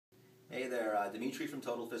there, Dimitri from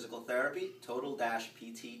Total Physical Therapy,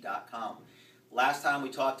 total-pt.com. Last time we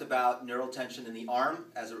talked about neural tension in the arm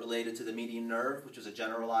as it related to the median nerve, which was a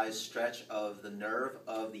generalized stretch of the nerve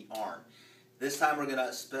of the arm. This time we're going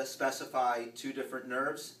to specify two different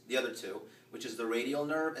nerves, the other two, which is the radial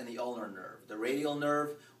nerve and the ulnar nerve. The radial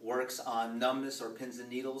nerve works on numbness or pins and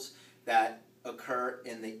needles that occur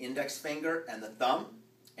in the index finger and the thumb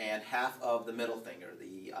and half of the middle finger,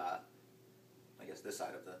 I guess this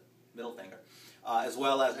side of the middle finger, as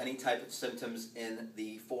well as any type of symptoms in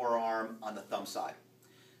the forearm on the thumb side.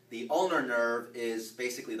 The ulnar nerve is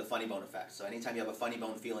basically the funny bone effect. So anytime you have a funny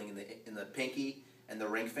bone feeling in the pinky and the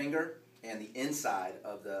ring finger and the inside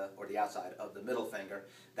of or the outside of the middle finger,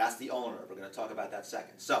 that's the ulnar nerve. We're going to talk about that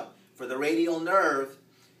second. So for the radial nerve,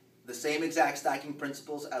 the same exact stacking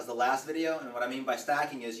principles as the last video, and what I mean by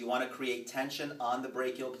stacking is you want to create tension on the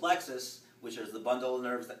brachial plexus, which is the bundle of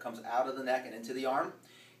nerves that comes out of the neck and into the arm,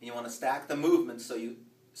 and you want to stack the movement so you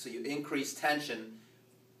increase tension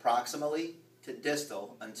proximally to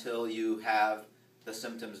distal until you have the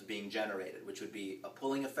symptoms being generated, which would be a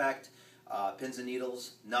pulling effect, pins and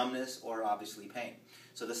needles, numbness, or obviously pain.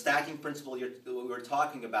 So the stacking principle we're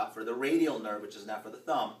talking about for the radial nerve, which is now for the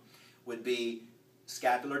thumb, would be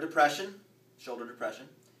scapular depression, shoulder depression,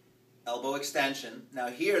 elbow extension. Now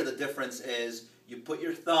here the difference is you put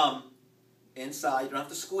your thumb inside, you don't have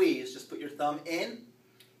to squeeze, just put your thumb in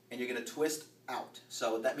and you're going to twist out.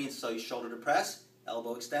 So that means you shoulder depress,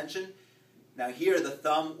 elbow extension. Now here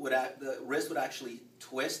the wrist would actually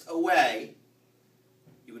twist away,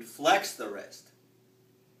 you would flex the wrist.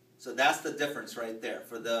 So that's the difference right there.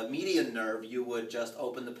 For the median nerve you would just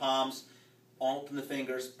open the palms, open the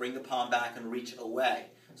fingers, bring the palm back and reach away.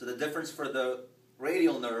 So the difference for the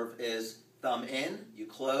radial nerve is thumb in, you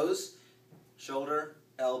close, shoulder,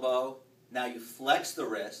 elbow, now you flex the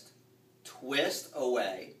wrist, twist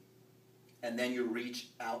away, and then you reach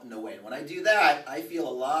out and away. And when I do that, I feel a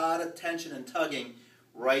lot of tension and tugging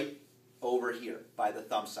right over here by the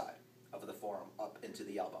thumb side of the forearm up into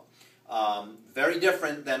the elbow. Very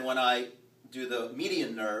different than when I do the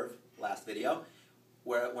median nerve, last video,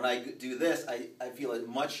 where when I do this, I feel a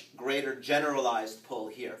much greater generalized pull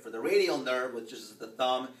here. For the radial nerve, which is the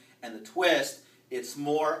thumb and the twist, it's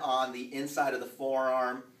more on the inside of the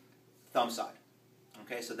forearm, thumb side.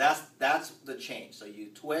 Okay, so that's the change. So you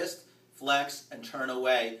twist, flex, and turn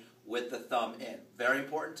away with the thumb in. Very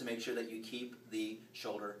important to make sure that you keep the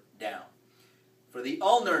shoulder down. For the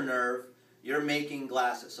ulnar nerve, you're making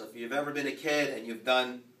glasses. So if you've ever been a kid and you've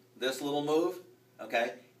done this little move,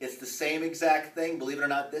 okay, it's the same exact thing. Believe it or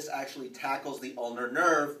not, this actually tackles the ulnar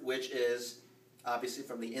nerve, which is obviously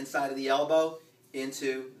from the inside of the elbow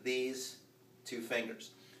into these two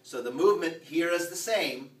fingers. So the movement here is the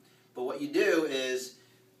same, but what you do is,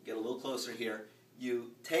 get a little closer here,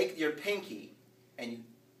 you take your pinky and you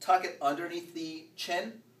tuck it underneath the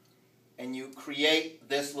chin and you create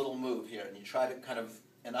this little move here. And you try to kind of,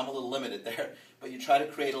 and I'm a little limited there, but you try to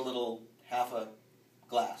create a little half a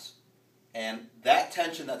glass. And that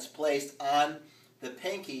tension that's placed on the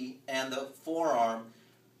pinky and the forearm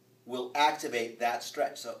will activate that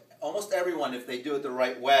stretch. So almost everyone, if they do it the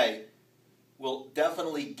right way, will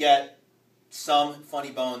definitely get some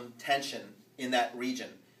funny bone tension in that region.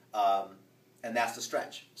 And that's the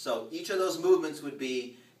stretch. So each of those movements would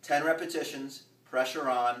be 10 repetitions, pressure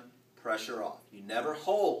on, pressure off. You never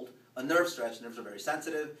hold a nerve stretch. Nerves are very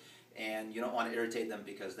sensitive, and you don't want to irritate them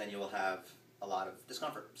because then you will have a lot of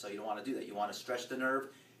discomfort. So you don't want to do that. You want to stretch the nerve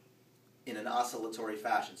in an oscillatory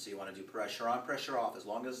fashion. So you want to do pressure on, pressure off. As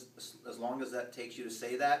long as that takes you to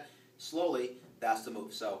say that slowly, that's the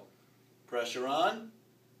move. So pressure on,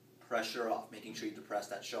 pressure off, making sure you depress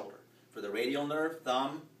that shoulder. For the radial nerve,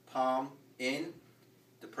 thumb, palm, in,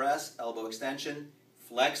 depress, elbow extension,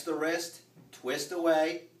 flex the wrist, twist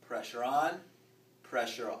away, pressure on,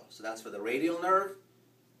 pressure off. So that's for the radial nerve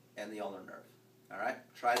and the ulnar nerve. All right,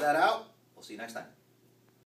 try that out. We'll see you next time.